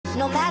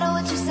No matter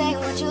what you say,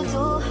 what you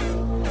do,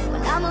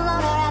 when I'm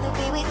alone, I'd rather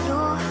be with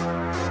you.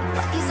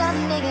 Fuck these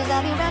other niggas,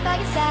 I'll be right by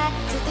your side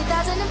till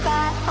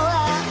 2005. Hold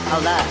up,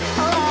 hold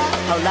up,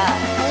 hold up,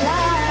 hold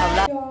up, hold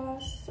up.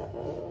 Y'all, so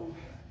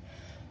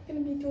I'm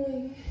gonna be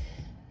doing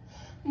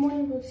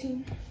morning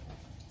routine.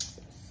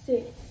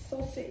 Sick,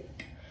 so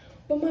sick.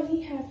 But my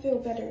rehab feel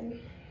better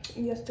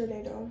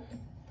yesterday though.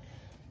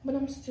 But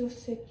I'm still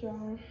sick,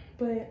 y'all.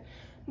 But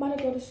I'm about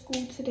to go to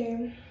school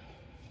today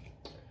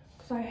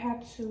because I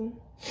have to.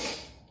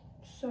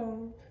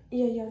 So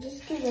yeah, y'all,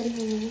 just get ready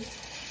for me.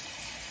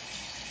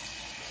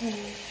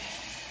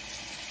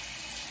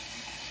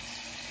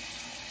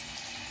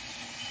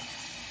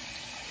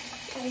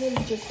 I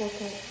really just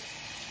woke up.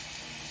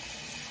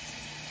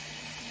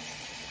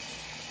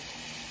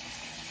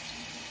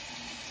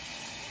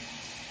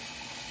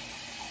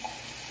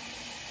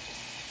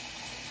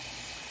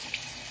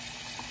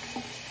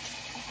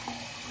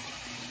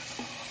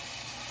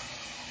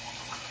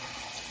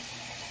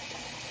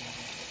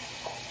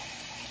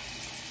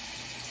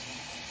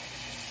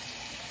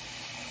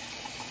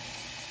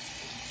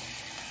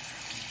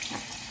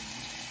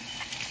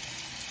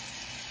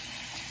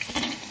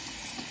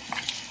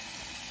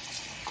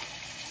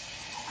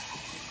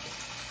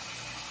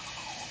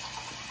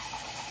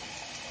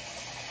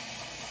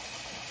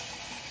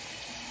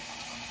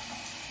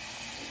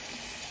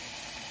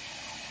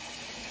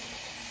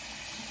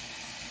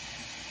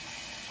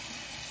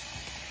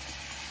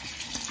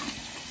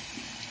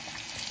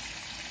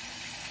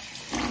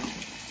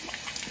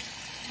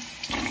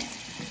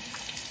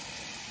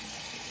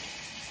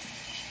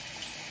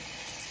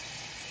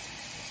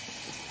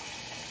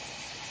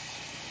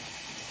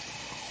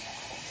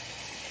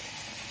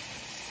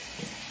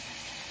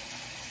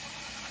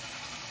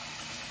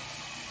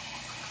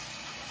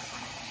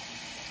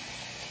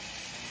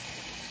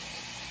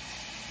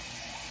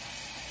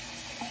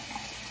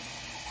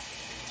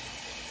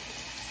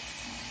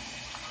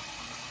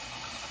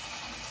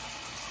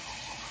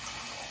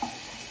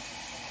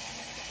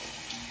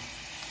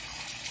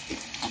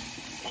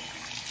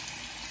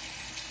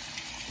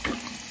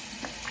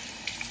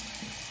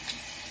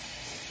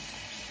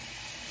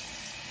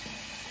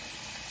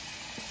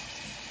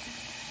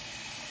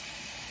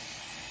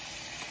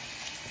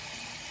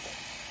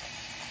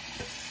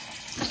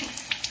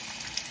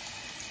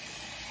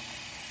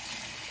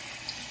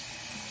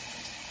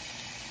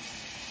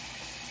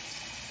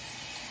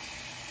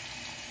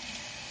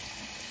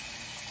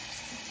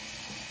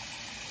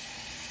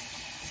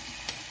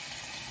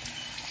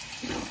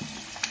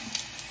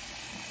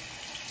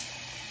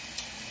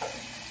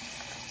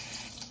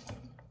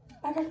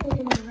 I gotta go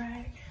get my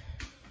rag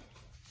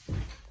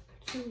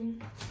to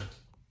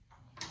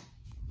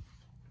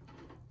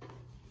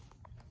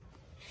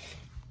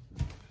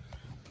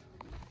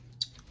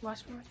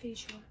wash my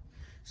face, y'all.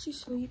 She's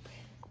asleep.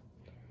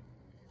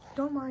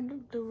 Don't mind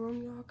the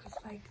room, y'all, cause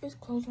like it's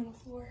clothes on the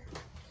floor,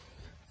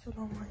 so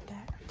don't mind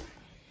that.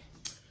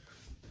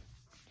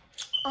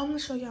 I'm gonna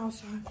show y'all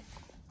outside.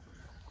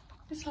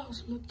 This is how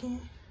it's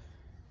looking.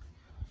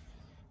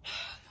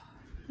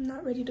 I'm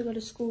not ready to go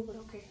to school, but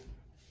okay.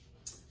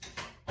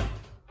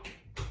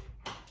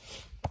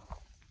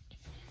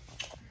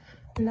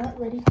 Not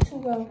ready to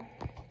go.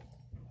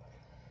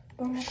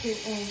 But I'm okay,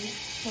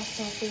 wash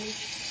my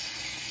face.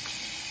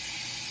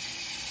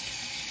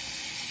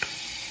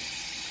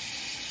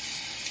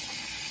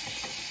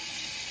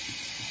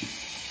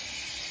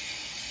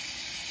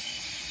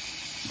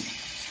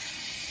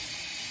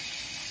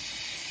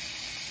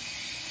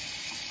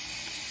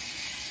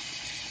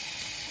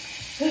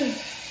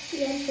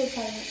 Yeah, I'm so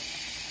tired.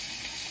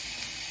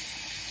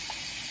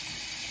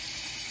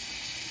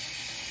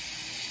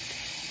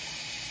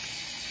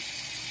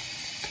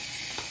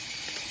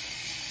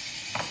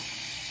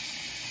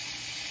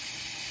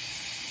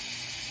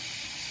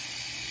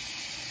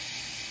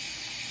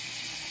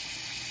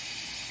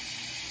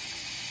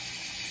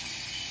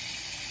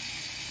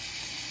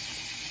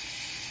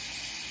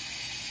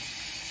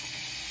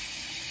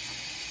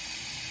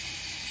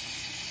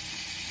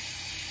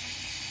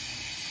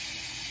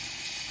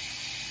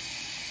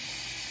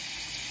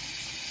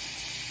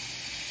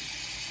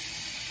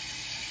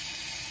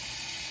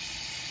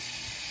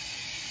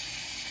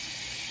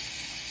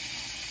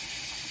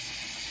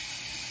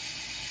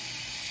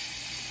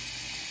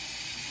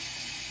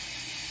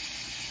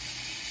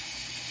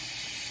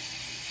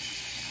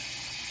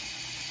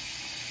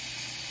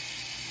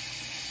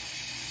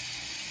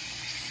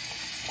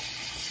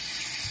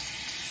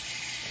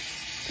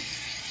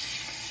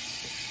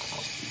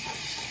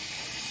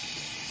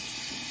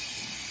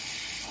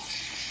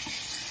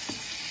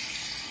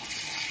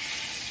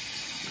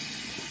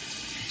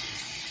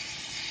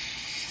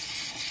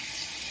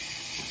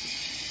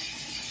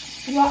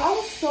 Well, I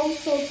was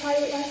so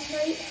tired last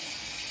night.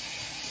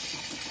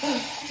 I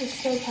was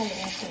so tired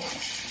last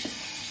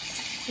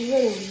night.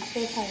 Literally,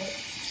 so tired.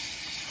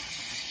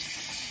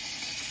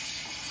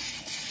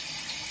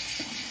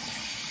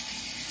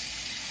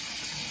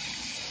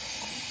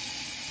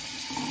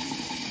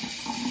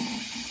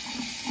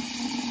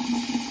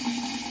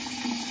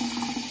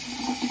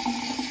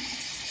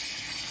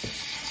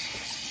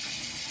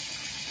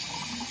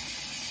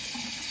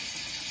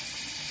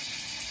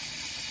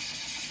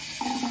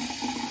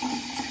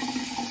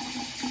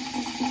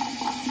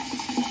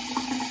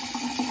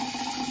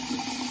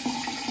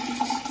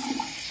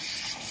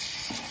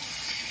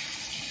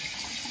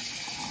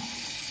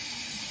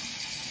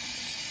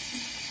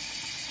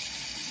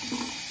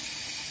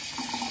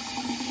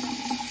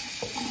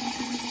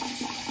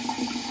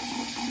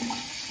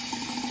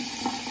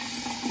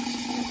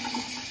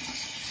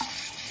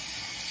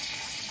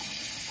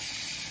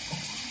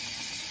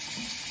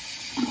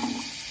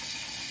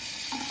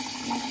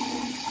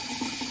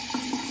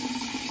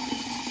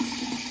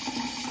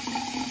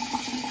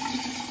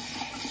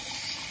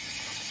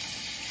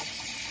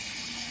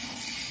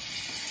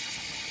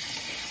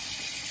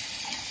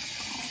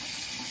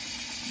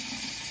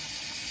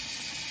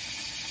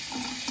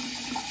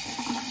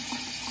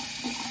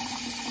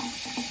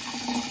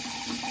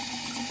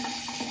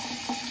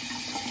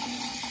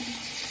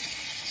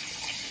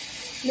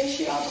 Make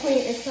sure y'all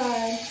clean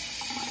inside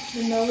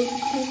the nose too.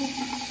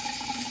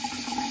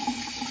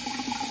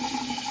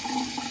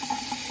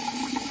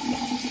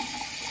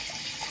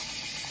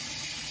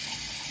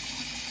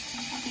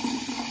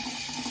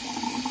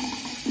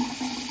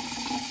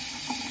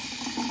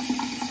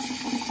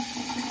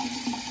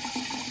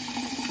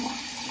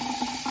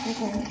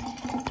 Okay.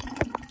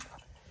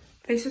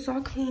 Face is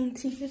all clean,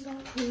 teeth is all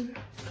clean.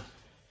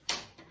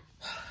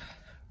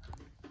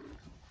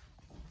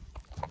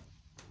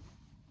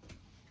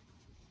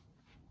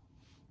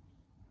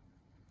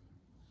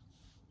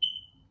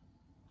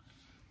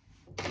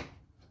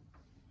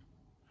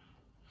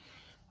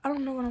 I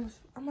don't know what I'm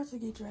about to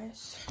get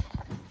dressed.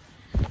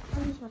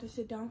 I'm just about to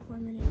sit down for a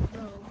minute,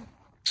 bro.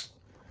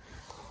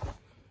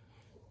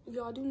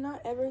 Y'all do not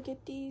ever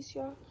get these,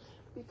 y'all,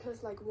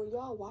 because like when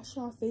y'all wash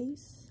your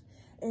face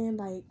and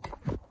like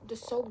the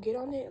soap get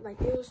on it,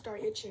 like it'll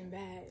start itching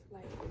bad.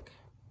 Like,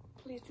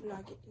 please do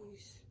not get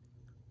these.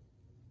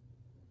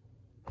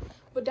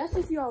 But that's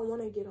if y'all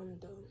want to get them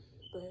though.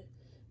 But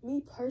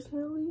me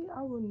personally,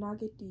 I would not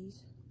get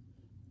these,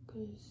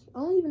 cause I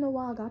don't even know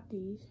why I got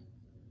these.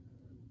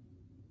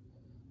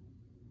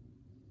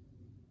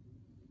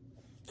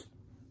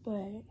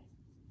 But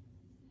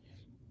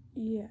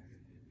yeah.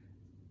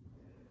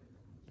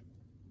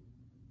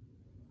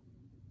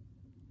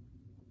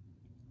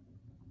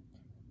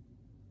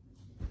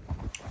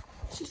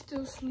 She's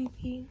still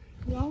sleepy.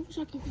 Y'all wish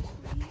I could be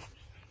sleepy.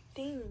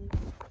 Dang.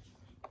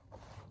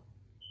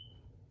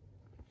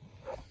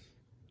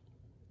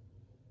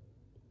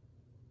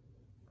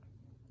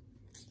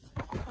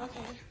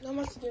 Okay, I'm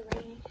about to get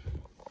ready.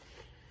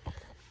 I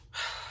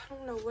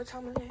don't know what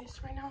time it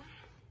is right now.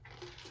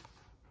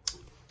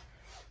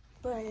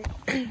 But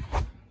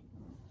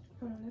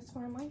let's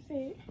find my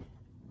fit.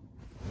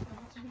 I'm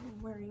about to be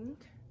wearing.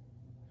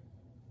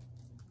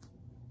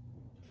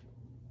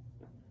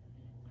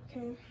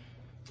 Okay,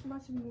 I'm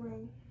about to be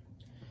wearing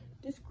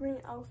this green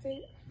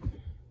outfit.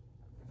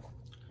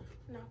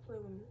 Now play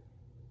with me.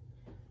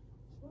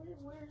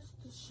 Where's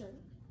the shirt?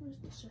 Where's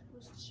the shirt?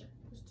 Where's the shirt?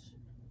 Where's the shirt?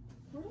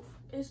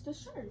 Where is the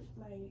shirt?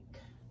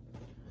 Like,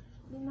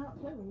 do not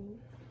play with me.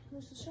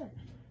 Where's the shirt?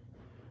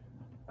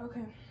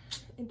 Okay,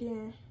 and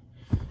then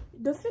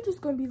the fit is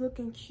gonna be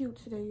looking cute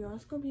today, y'all.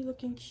 It's gonna be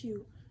looking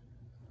cute.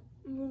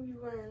 I'm gonna be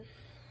wearing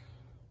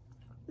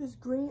this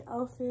green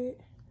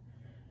outfit.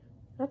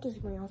 Not this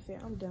green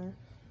outfit, I'm done.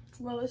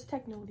 Well, it's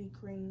technically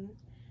green.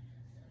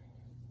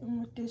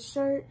 And with this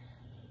shirt,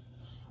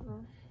 hold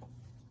on.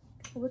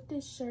 With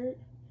this shirt,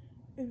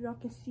 if y'all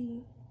can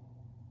see,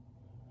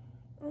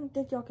 I don't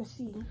think y'all can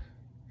see,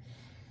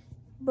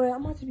 but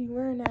I'm about to be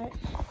wearing that.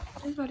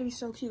 It's about to be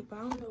so cute, but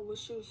I don't know what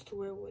shoes to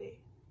wear with it.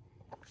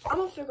 I'm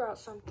gonna figure out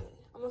something.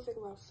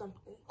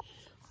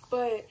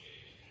 But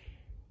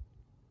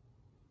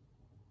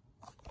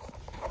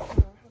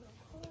hold on.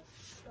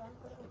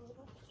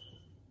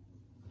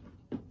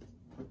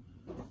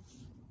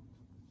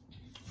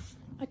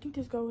 I think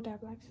this go with that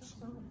black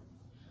stuff on.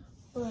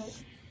 But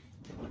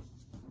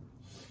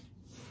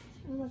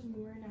I'm about to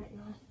be wearing that,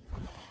 y'all.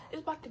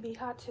 It's about to be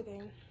hot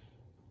today.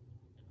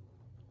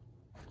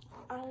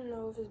 I don't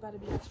know if it's about to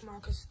be hot tomorrow,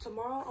 because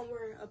tomorrow I'm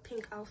wearing a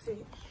pink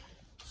outfit.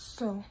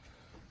 So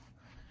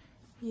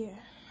yeah,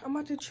 I'm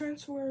about to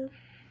transfer.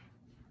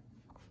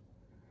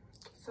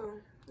 So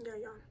yeah,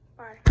 y'all,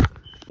 bye.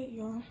 Hey,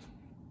 y'all,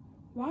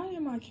 why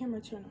did my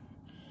camera turn on?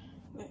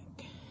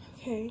 Like,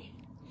 okay,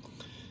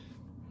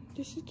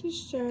 this is the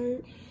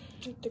shirt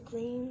with the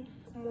green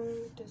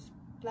on, this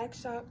black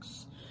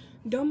socks.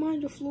 Don't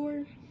mind the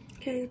floor.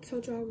 Okay, I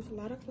told y'all there was a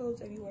lot of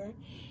clothes everywhere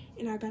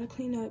and I gotta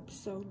clean up,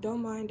 so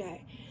don't mind that.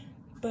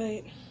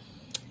 But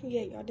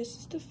yeah, y'all, this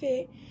is the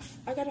fit.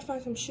 I gotta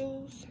find some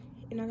shoes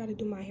and I gotta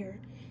do my hair,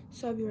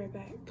 so I'll be right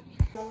back.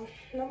 Now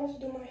I'm about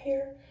to do my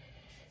hair.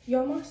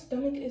 Y'all, my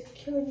stomach is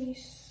killing me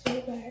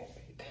so bad.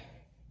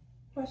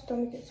 My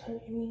stomach is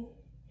hurting me.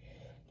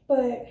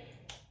 But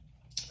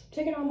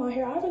taking out my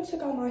hair, I haven't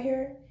took out my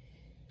hair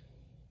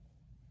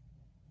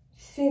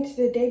since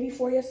the day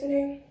before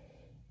yesterday.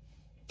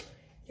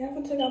 Yeah, I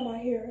haven't took out my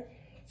hair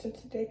since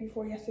the day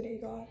before yesterday,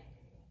 y'all.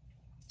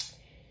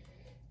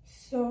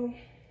 So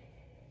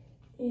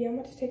yeah, I'm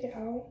about to take it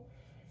out.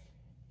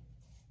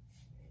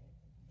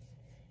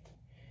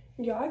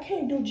 Y'all, I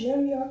can't do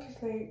gym, y'all, cause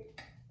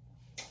like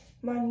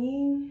my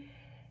knee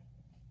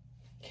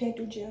can't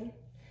do gym.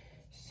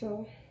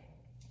 So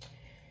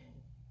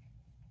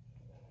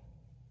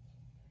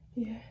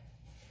yeah,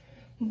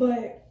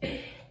 but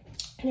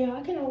yeah,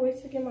 I cannot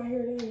wait to get my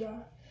hair done,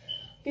 y'all.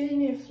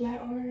 Getting it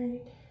flat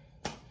ironed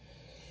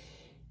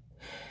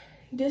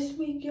this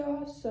week,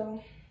 y'all,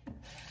 so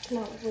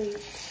cannot wait.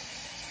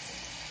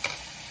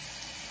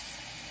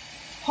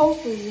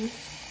 Hopefully.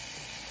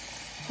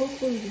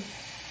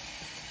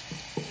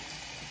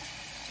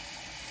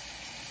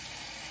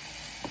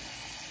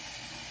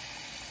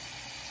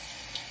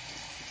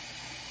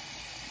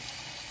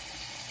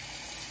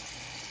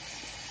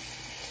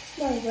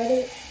 I read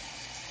it.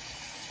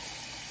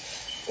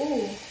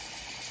 Ooh,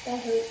 that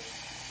hurt.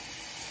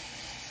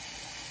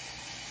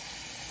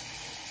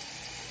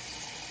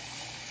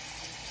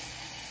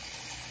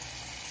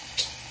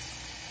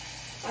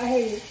 I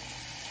hate it.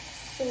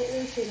 So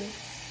irritating.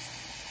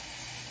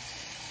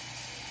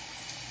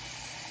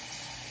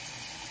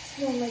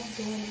 I don't like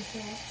doing this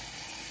now.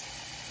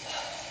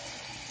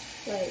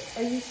 Like,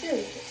 are you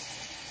serious?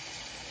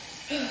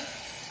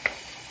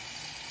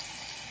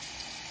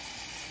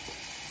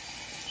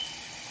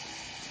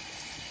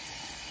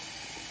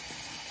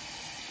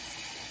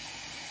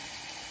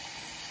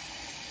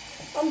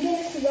 I'm doing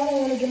this because I don't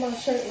want to get my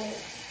shirt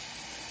wet.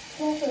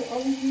 My shirt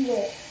always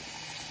wet.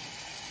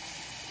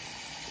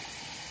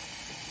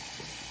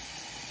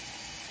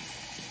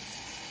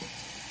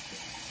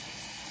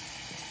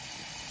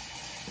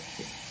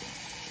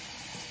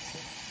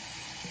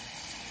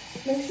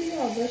 Make sure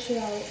y'all brush it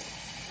out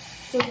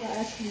so y'all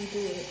actually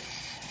do it.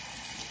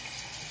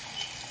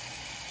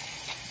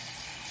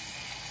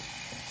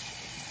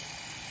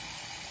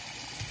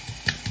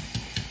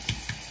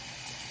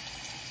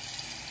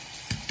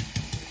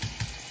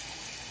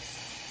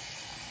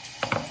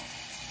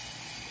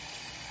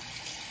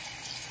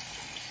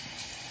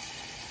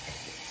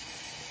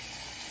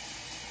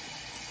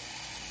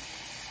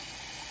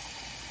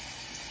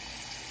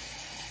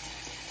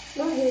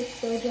 My hair's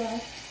so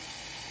dry.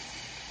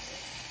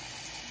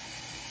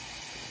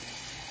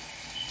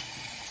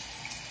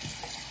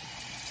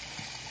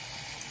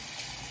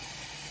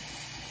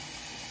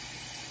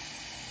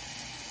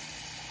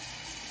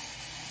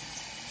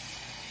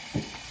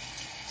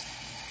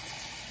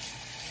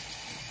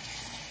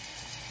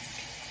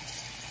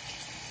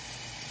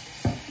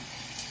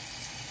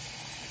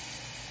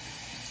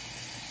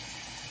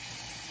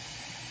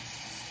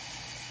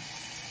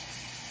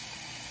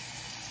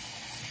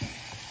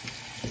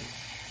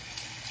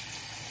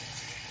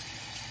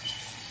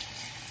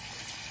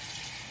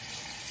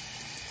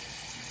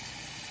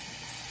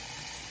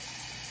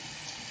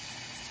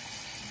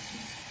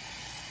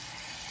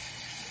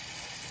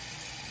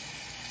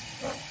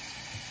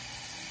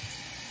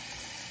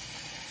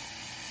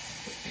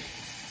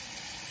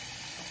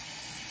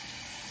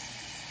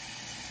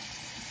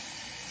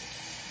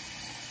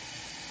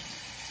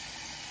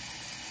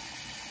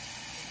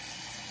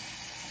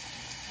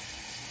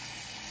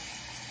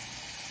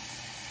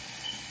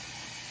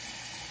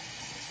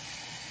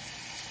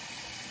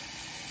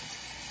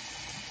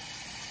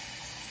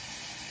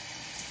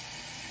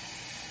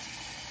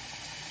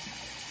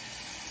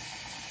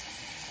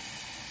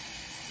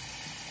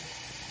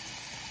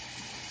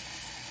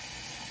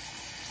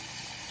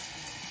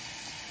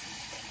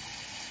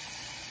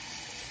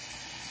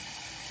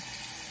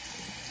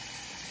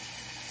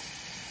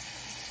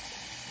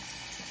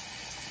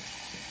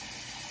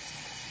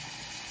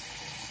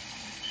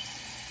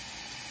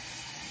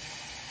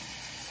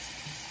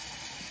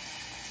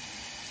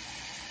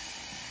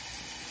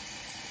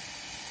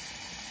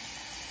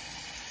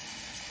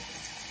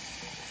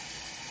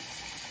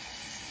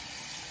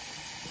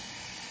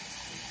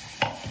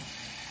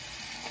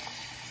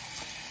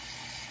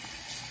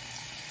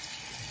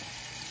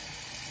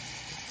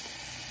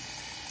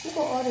 Look at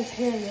all this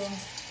hair, y'all.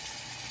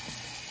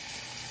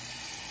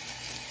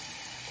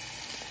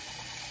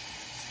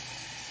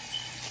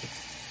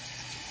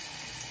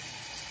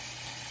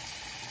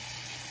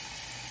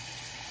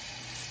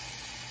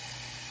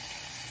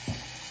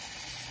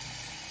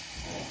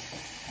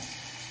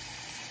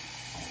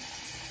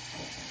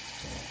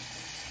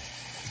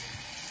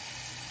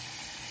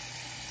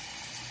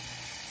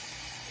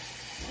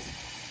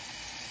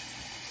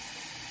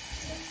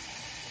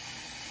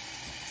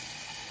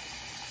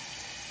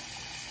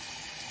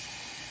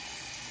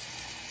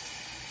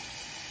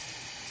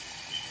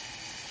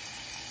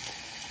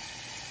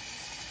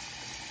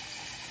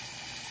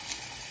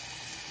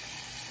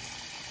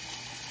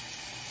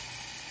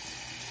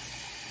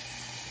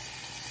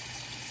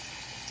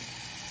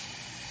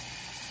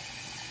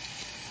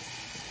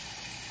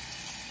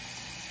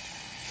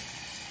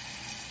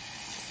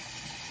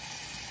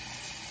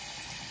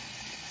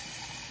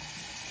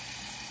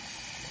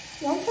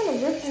 Y'all, I'm trying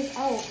to rip this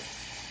out.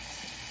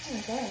 Oh my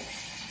gosh.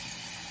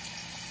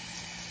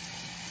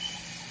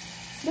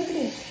 Look at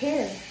his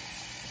hair.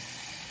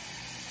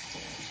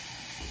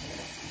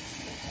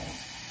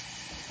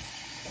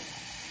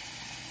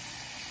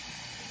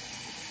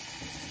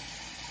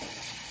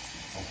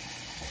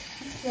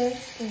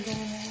 This is going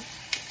on.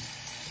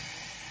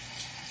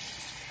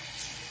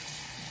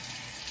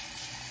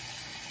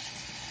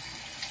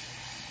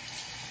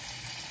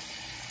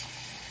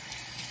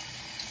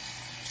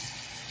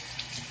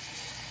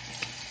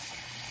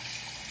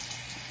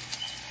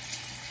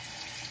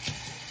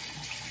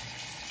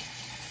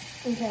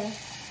 Okay,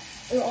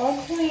 they're all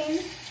clean.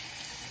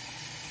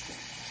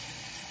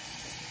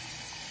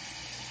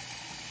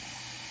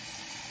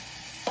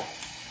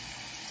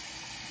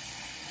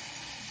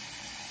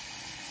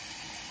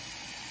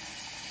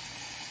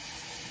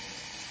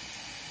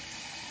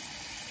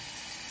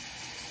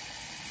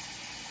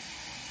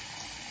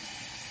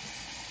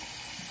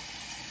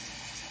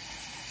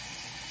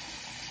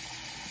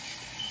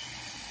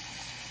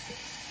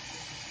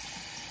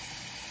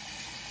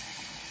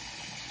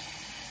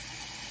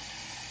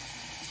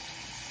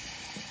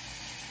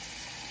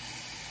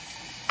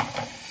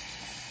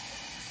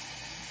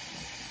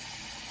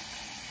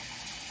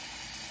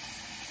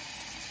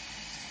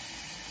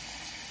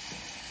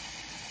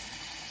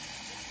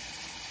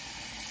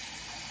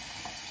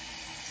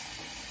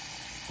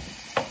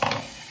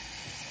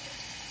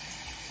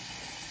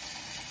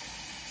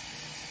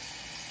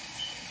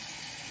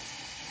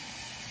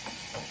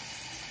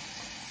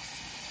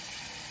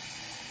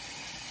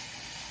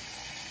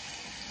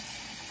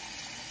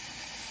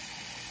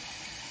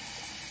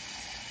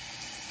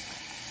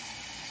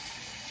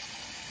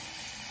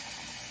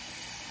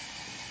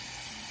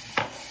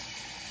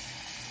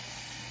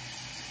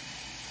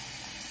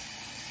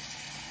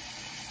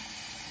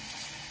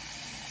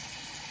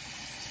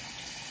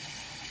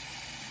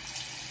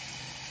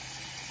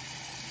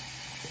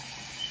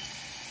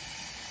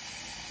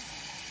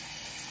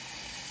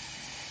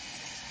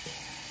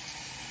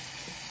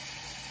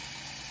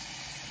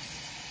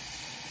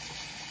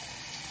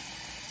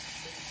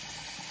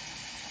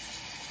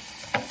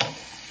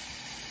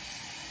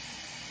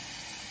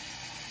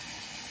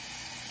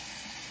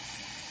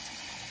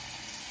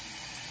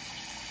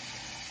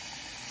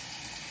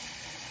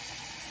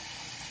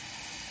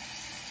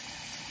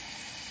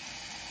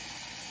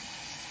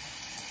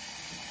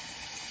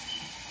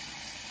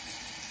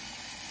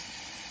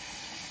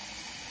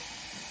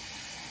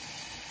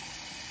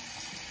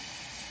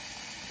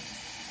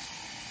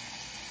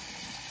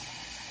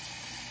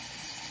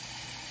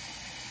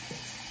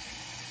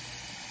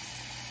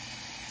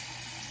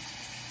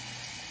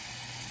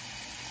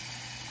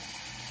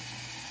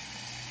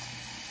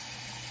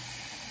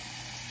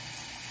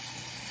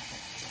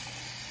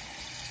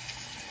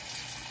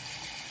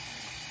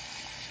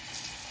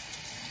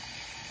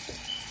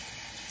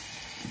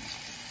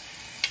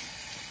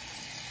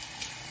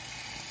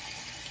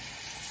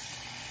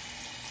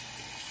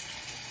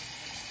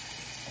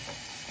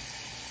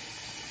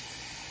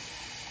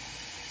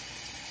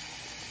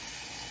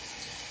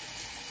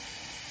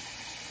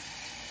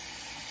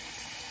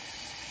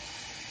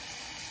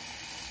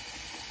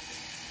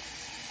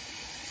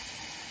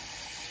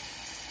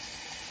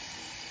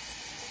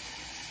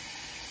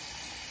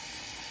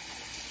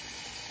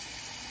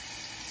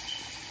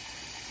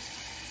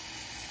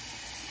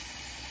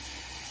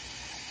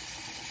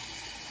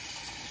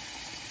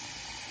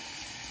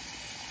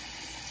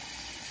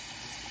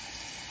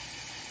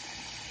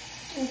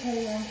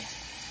 Okay, y'all.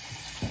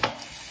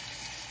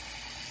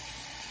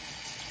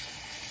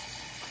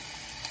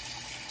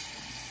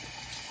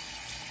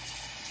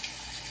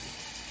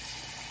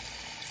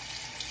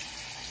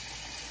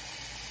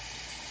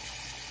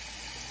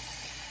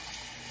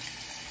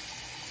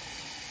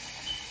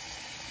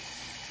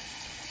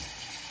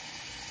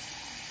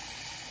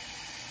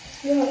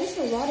 Yo, there's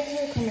a lot of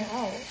hair coming out.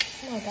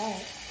 Oh my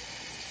god.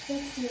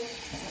 Let's see.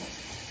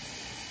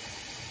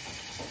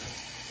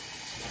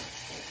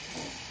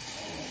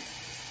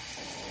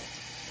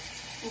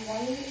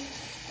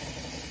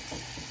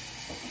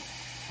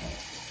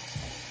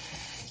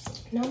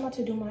 Now I'm about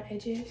to do my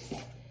edges.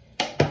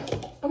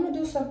 I'm gonna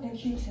do something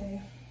cute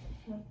today.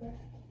 Like that.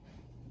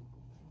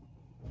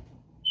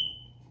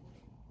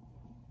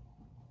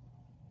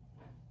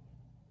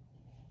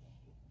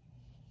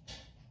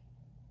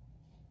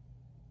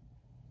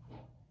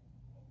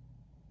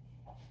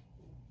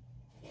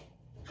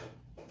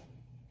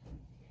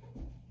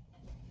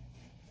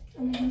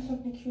 I'm gonna do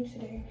something cute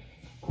today.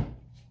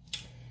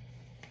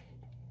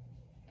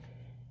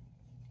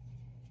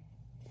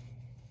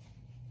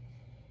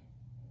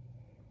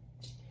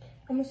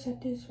 I'm gonna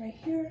set this right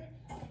here.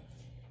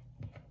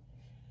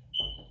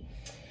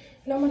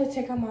 And I'm gonna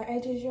take out my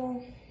edges,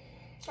 y'all.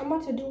 I'm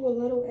about to do a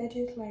little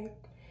edges, like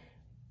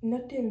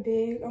nothing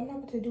big. I'm not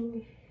about to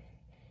do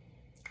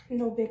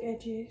no big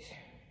edges.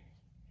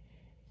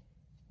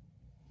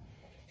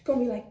 It's gonna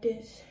be like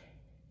this,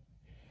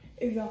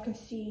 if y'all can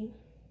see.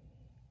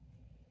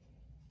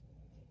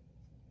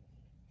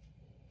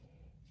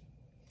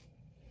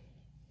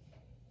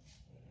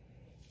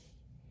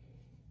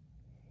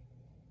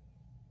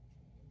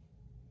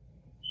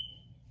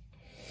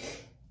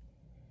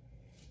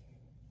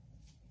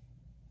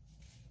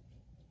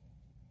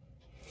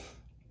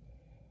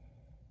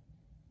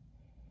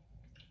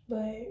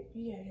 But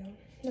yeah, y'all,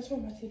 that's what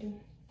I'm about to do.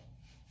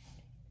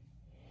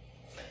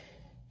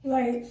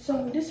 Like,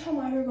 so this is how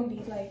my hair gonna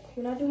be. Like,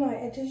 when I do my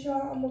edges,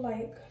 y'all, I'm gonna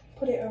like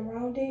put it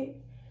around it.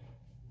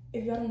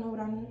 If y'all don't know what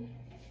I mean.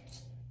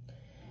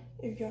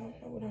 If y'all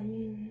don't know what I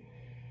mean.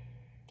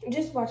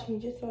 Just watch me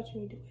do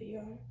it,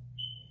 y'all.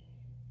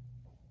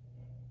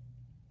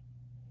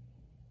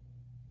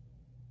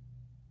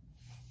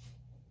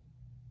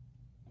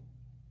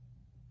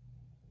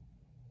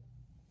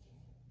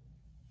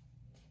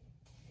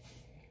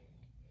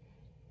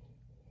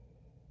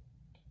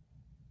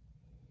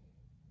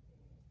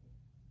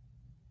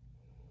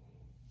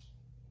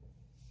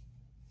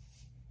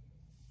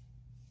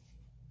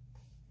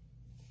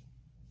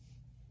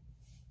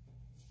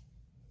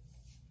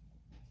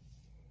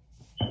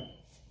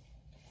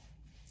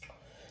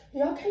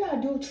 Y'all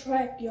cannot do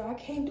track, y'all. I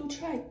can't do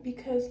track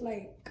because,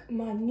 like,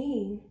 my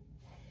knee.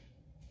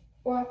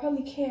 Or I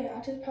probably can't. I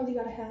just probably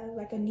gotta have,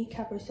 like, a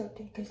kneecap or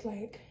something. Because,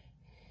 like,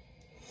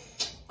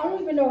 I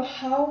don't even know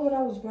how when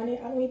I was running.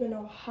 I don't even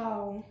know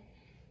how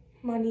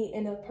my knee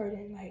ended up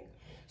hurting. Like,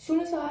 as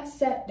soon as I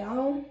sat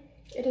down,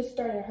 it just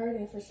started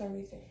hurting for some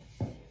reason.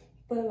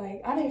 But,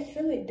 like, I didn't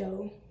feel it,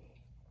 though.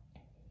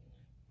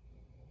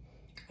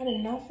 I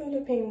did not feel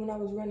the pain when I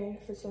was running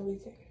for some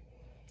reason.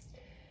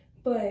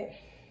 But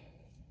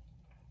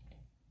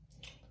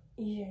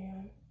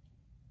yeah,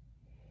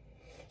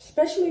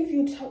 especially if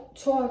you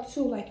tall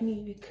too, like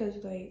me, because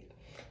like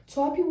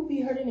tall people be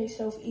hurting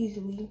themselves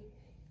easily.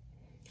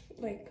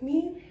 Like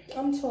me,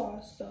 I'm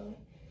tall, so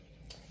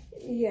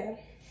yeah,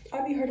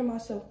 I be hurting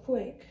myself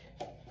quick,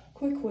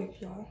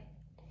 y'all.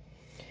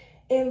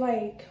 And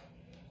like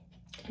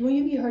when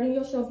you be hurting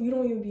yourself, you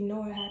don't even know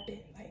what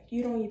happened. Like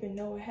you don't even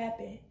know what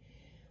happened.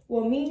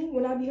 Well, me,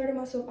 when I be hurting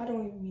myself, I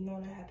don't even know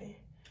what happened.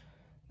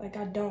 Like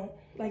I don't,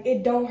 like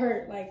it don't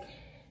hurt. Like,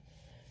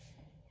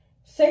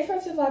 say for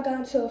instance, if I got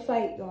into a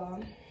fight,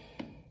 y'all,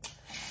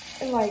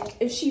 and like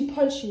if she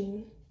punched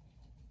me,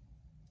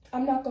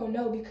 I'm not gonna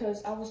know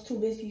because I was too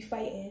busy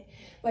fighting.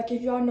 Like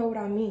if y'all know what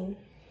I mean,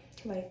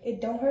 like it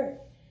don't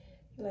hurt.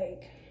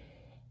 Like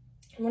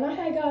when I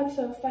had got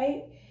into a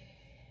fight,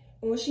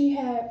 when she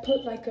had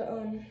put like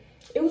a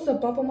it was a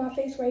bump on my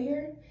face right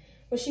here.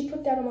 When she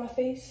put that on my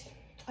face,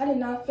 I did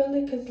not feel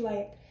it because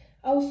like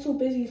I was too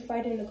busy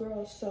fighting the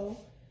girls, so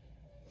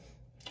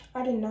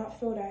I did not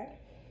feel that.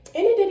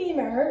 And it didn't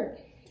even hurt.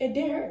 It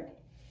did hurt.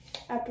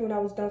 After when I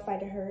was done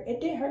fighting her,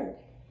 it did hurt.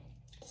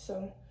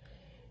 So,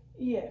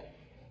 yeah.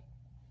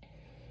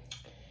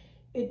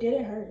 It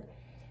didn't hurt.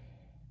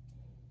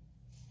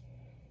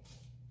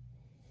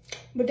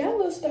 But that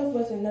little stuff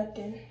wasn't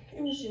nothing.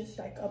 It was just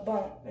like a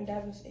bump, and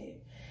that was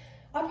it.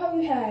 I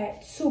probably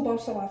had 2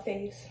 bumps on my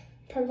face.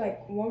 Probably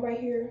like one right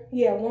here.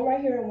 Yeah, one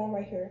right here and one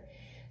right here.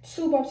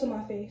 2 bumps on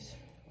my face.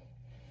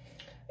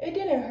 It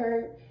didn't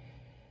hurt.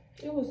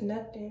 It was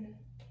nothing.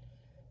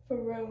 For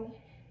real.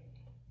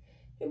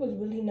 It was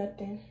really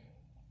nothing.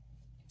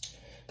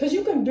 Cause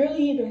you can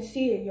barely even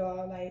see it,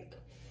 y'all. Like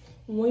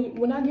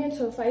when I get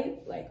into a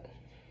fight, like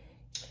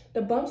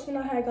the bumps when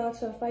I had gone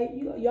to a fight,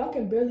 y'all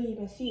can barely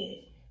even see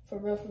it. For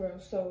real, for real.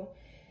 So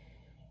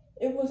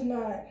it was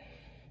not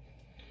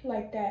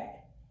like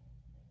that.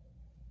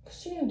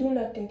 Cause she didn't do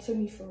nothing to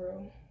me for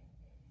real.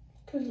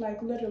 Cause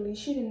like literally,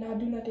 she did not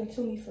do nothing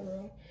to me for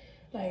real.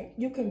 Like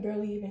you can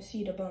barely even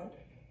see the bump.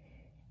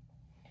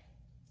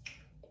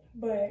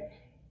 But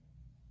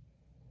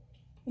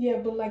yeah,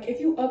 but like if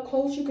you up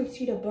close, you can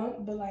see the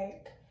bump, but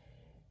like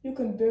you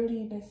can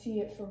barely even see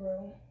it for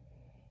real.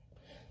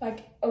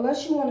 Like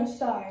unless you on the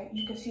side,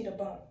 you can see the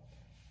bump.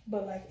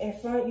 But like in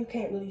front, you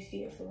can't really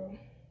see it for real.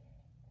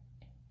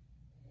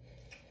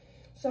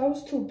 So I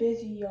was too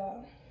busy,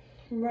 y'all,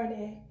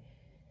 running.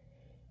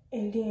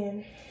 And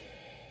then,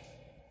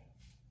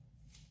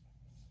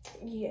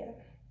 yeah,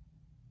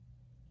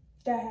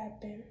 that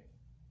happened.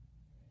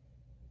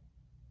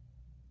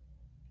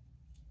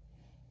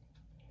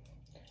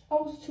 I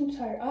was too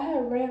tired. I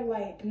had ran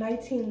like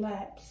 19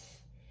 laps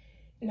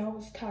and I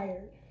was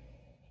tired.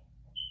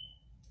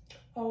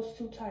 I was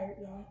too tired,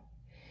 y'all.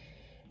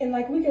 And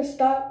like we can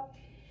stop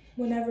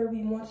whenever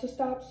we want to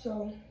stop,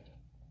 so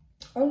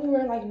I only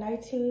ran like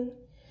 19.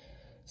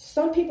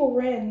 Some people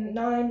ran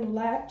 9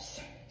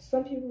 laps.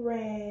 Some people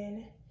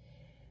ran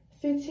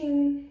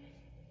 15.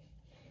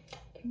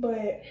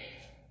 But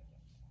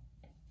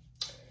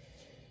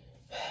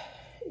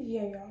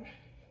yeah, y'all.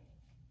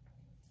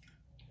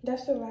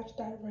 That's the laps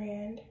that I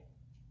ran.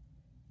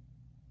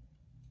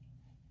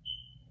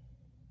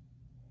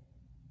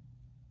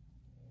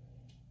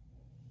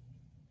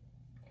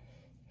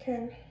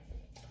 Okay.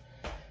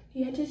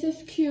 Yeah, this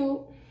is cute.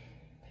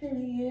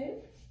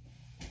 Period.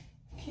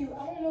 Cute.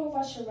 I don't know if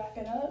I should wrap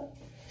it up.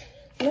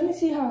 Let me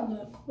see how I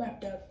look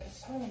wrapped up.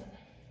 Cause I don't know.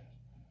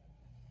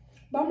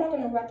 But I'm not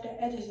gonna wrap the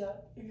edges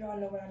up, if y'all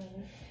know what I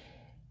mean.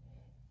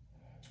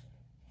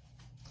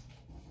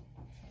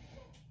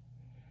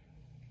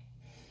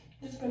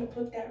 Just gonna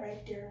put that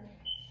right there.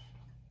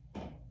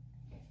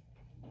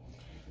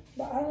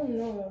 But I don't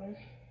know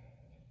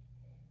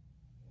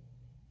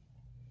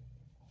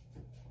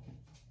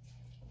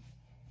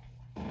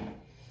though.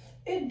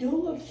 It do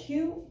look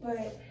cute,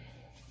 but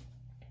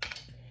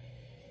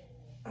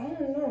I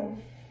don't know.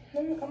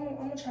 I'm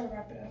gonna try to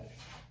wrap it up.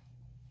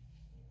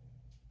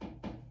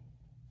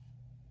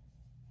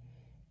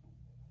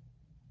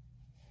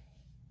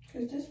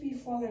 Cause this be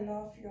falling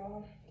off,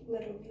 y'all,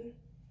 literally.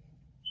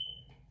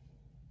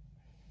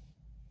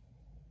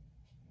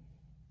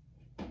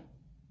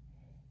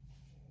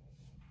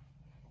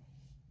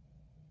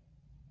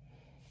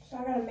 So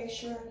I gotta make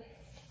sure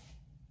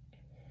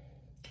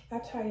I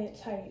tie it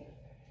tight.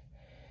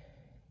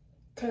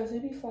 Cause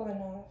it be falling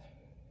off.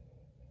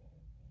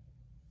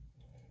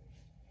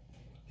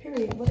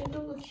 Period, but it do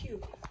look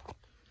cute.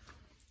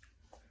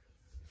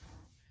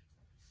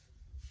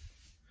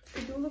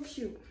 It do look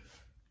cute.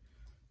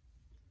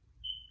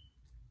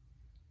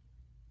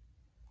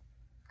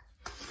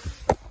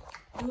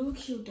 It look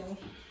cute though.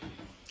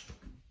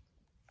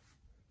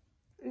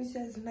 It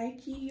says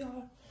Nike,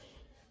 y'all.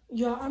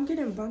 Y'all, I'm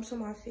getting bumps on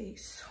my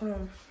face. Hold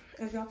on.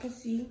 As y'all can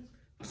see,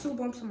 2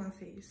 bumps on my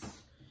face.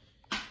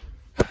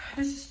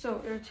 This is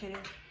so irritating.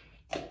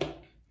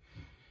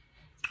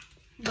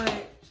 But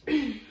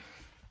yeah,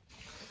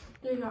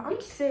 y'all,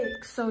 I'm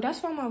sick. So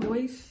that's why my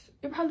voice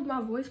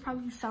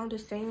probably sound the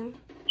same.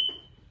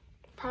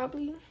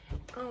 Probably.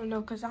 I don't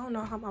know, because I don't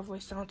know how my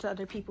voice sounds to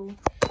other people.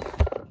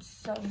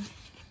 So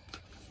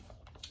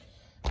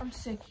I'm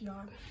sick,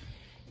 y'all.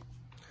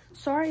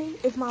 Sorry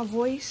if my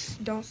voice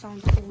don't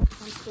sound cool.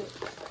 I'm sick.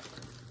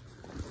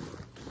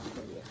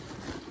 Yeah.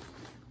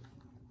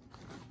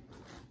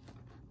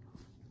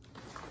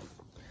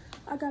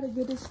 I gotta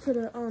get this to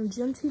the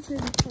gym teacher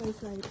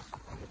because like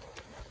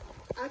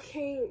I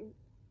can't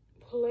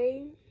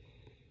play.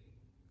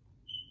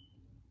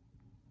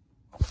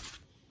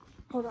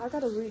 Hold on, I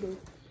gotta read it.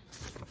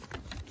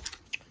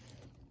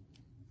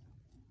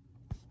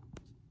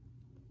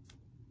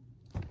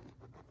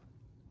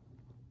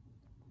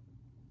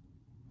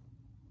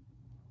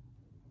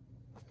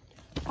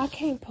 I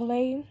can't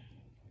play.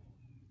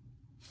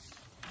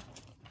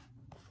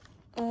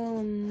 I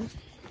don't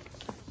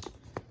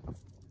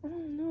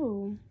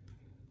know.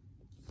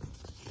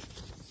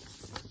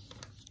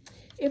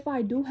 If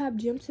I do have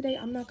gym today,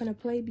 I'm not gonna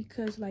play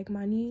because like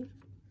my knee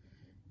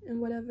and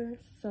whatever.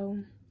 So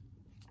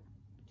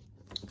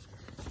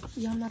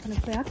yeah, I'm not gonna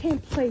play. I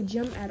can't play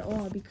gym at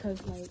all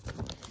because like,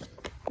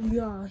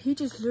 y'all, he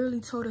just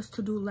literally told us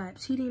to do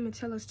laps. He didn't even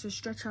tell us to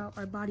stretch out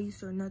our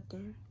bodies or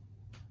nothing.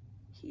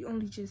 He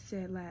only just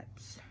said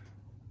laps.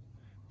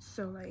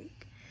 So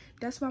like,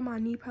 that's why my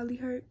knee probably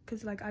hurt,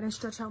 because like I didn't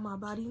stretch out my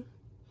body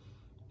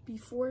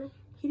before.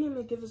 He didn't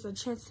even give us a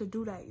chance to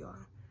do that, y'all.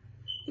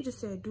 He just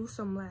said do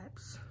some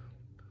laps.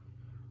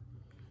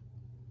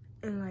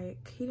 And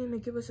like, he didn't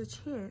even give us a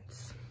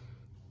chance.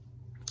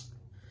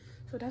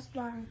 So that's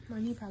why my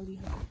knee probably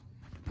hurt.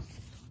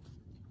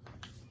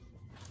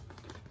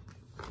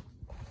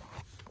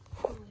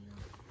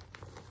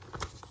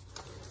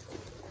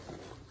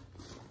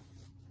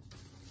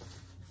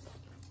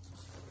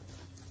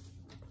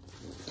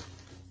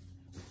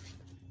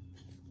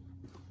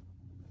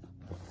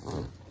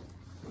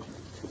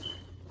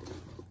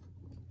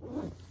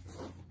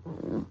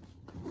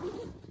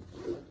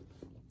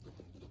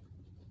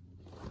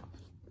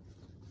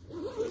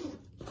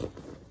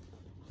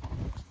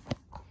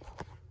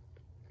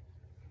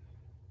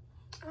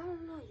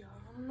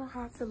 don't know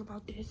how I feel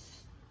about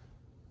this.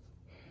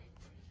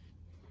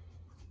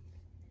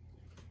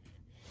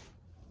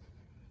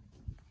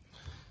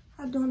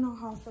 I don't know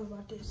how I feel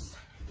about this.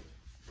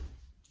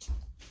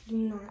 Do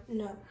not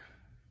know.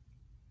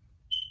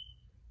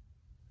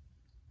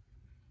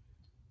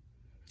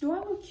 Do I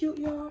look cute,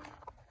 y'all?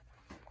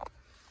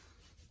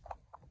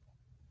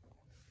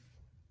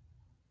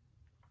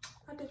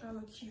 I think I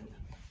look cute.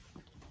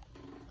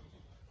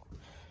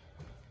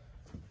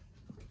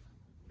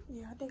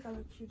 Yeah, I think I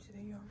look cute today,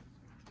 y'all.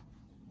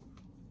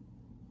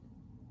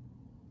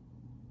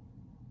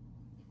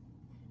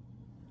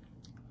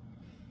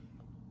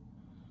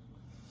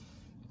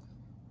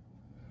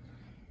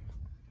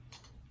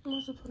 I'm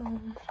also put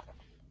on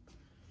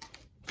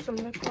some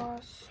lip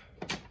gloss.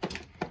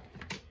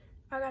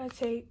 I gotta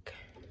take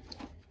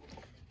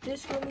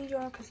this with me,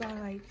 y'all, cause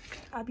I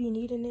be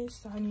needing this,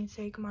 so I need to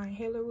take my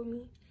inhaler with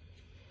me.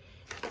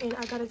 And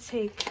I gotta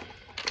take,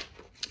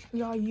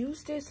 y'all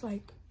use this,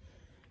 like,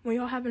 when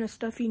y'all having a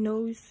stuffy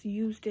nose,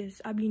 use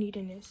this. I be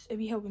needing this. It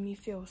be helping me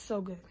feel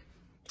so good.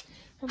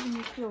 Helping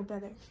me feel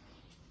better.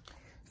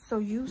 So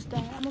use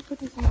that. I'm gonna put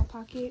this in my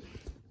pocket.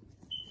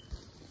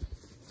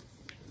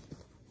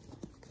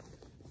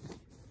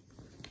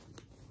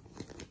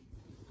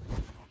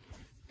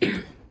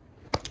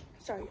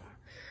 Sorry, y'all.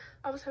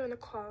 I was having a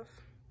cough.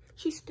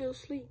 She's still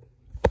asleep.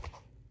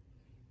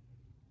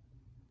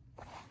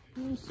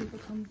 Let me see if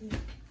it comes in.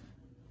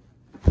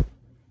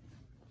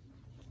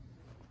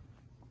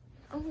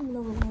 I don't even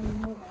know what my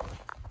remote is.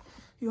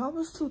 Yo, I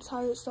was too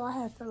tired, so I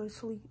had fell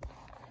asleep.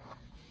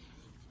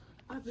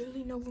 I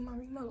barely know where my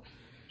remote.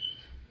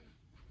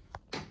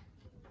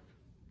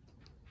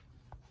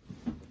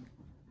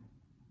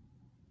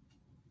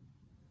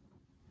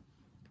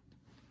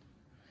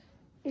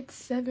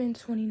 It's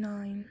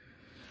 7:29.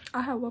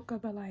 I had woke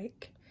up at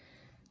like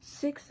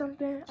 6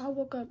 something.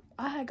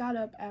 I had got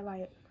up at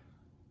like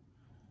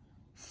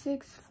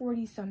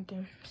 6:40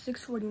 something,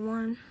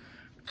 6:41.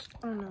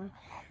 I don't know,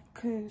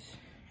 cause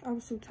I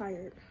was so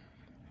tired.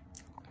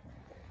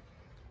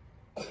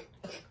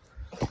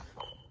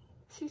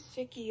 She's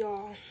sicky,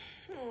 y'all.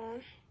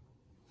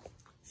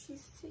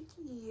 She's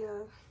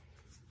sicky.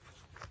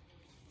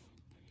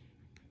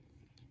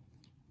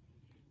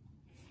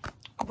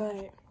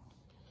 But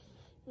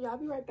yeah, I'll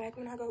be right back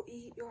when I go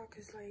eat, y'all,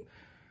 cause like,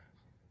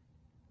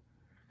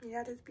 yeah,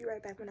 I'll just be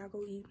right back when I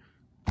go eat.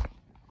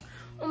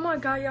 Oh my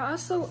god, y'all,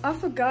 I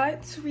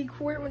forgot to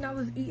record when I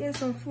was eating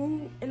some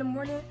food in the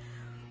morning,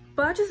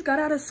 but I just got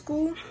out of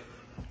school.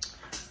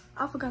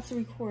 I forgot to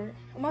record.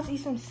 I'm about to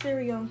eat some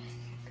cereal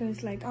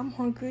because like I'm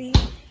hungry,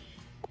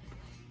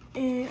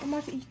 and I'm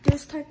about to eat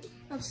this type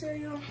of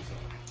cereal.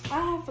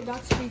 I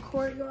forgot to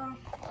record, y'all,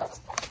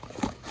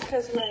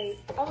 because like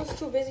I was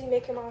too busy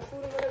making my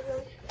food or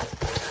whatever,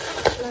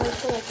 and I didn't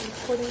feel like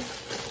recording.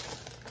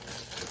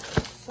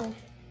 So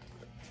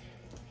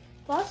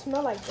well, I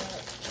smell like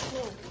that.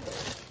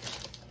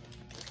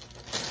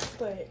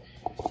 But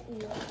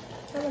yeah,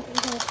 I like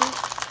eating healthy.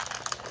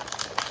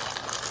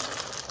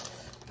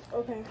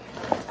 Okay,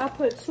 I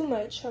put too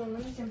much. Hold on,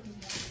 let me jump in.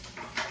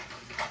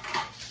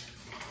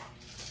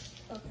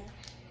 Okay.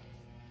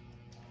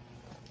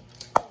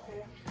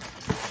 Okay.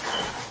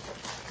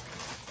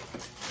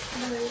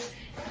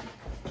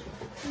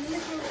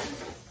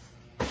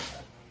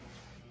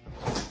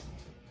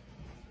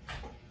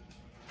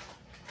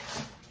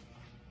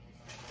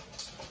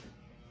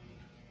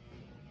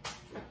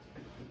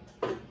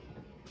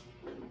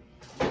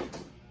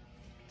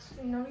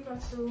 Now we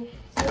got to look.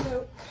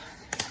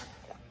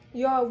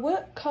 Y'all,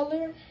 what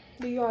color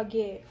do y'all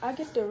get? I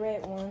get the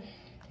red one.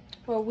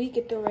 Well, we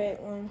get the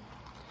red one.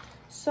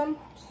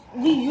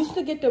 We used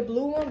to get the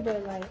blue one,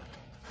 but like,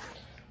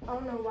 I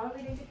don't know why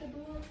we didn't get the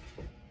blue one.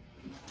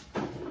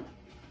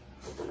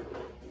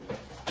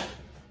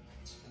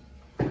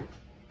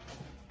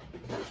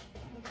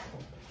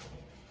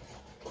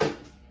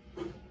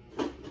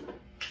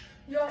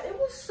 Y'all, it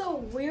was so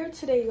weird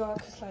today, y'all,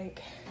 cause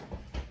like,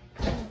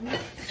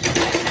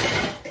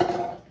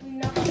 we're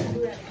not gonna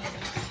do that.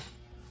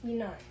 We're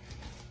not.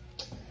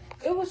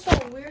 It was so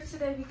weird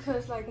today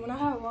because like when I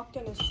had walked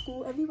into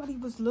school, everybody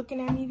was looking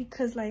at me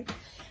because like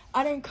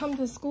I didn't come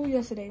to school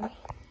yesterday.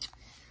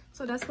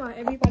 So that's why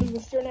everybody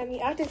was staring at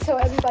me. I didn't tell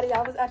everybody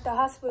I was at the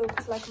hospital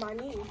because like my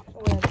knee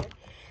or whatever.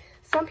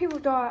 Some people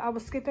thought I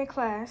was skipping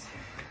class,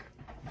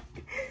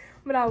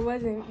 but I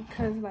wasn't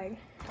because like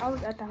I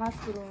was at the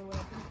hospital or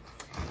whatever.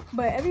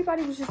 But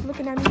everybody was just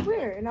looking at me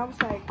weird, and I was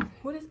like,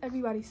 what is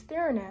everybody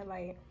staring at?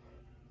 Like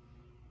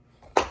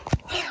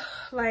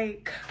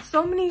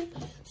so many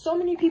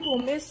people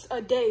miss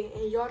a day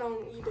and y'all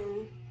don't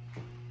even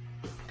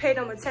pay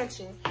them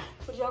attention,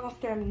 but y'all gonna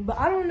stare at me. But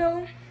I don't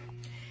know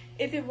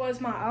if it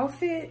was my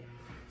outfit.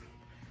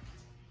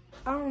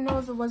 I don't know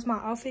if it was my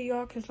outfit,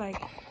 y'all, cause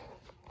like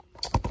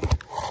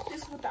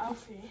this is what the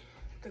outfit,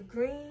 the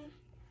green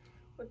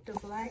with the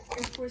black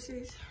Air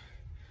Forces.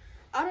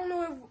 I don't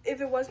know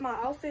if it was my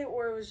outfit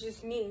or it was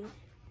just me.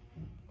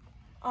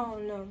 I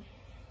don't know.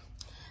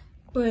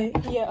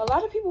 But yeah, a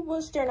lot of people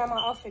was staring at my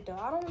outfit though.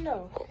 I don't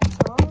know.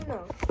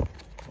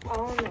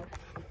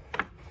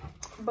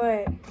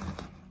 but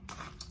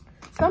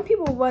some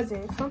people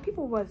wasn't. Some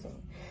people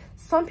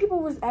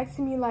was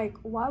asking me like,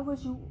 why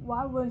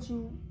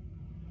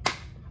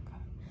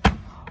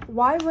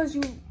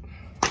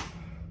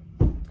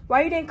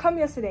you didn't come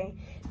yesterday?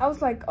 I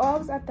was like, oh, I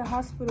was at the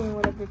hospital and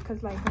whatever,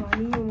 because like my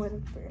knee and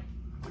whatever.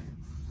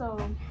 So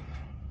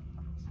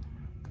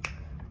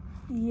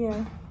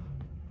yeah,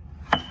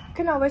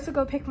 cannot wait to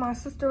go pick my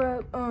sister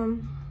up.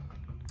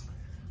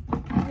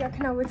 Yeah,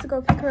 cannot wait to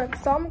go pick her up.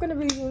 So I'm gonna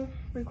be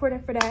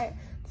recording for that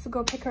to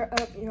go pick her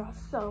up, y'all.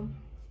 So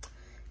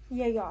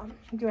yeah, y'all,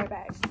 I'll be right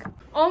back.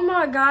 Oh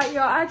my god,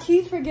 y'all, I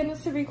keep forgetting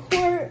to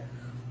record,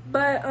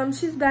 but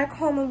she's back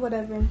home and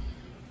whatever.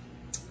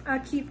 I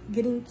keep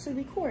getting to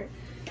record.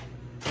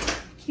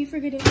 Keep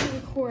forgetting to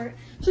record.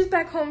 She's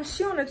back home.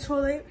 She on the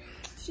toilet.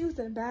 She was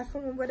in the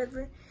bathroom or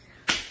whatever.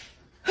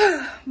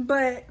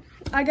 But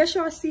I guess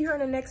y'all see her in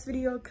the next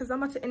video, because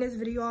I'm about to end this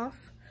video off.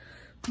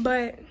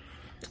 But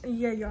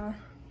yeah, y'all.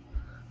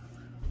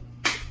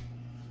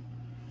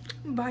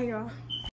 Bye, y'all.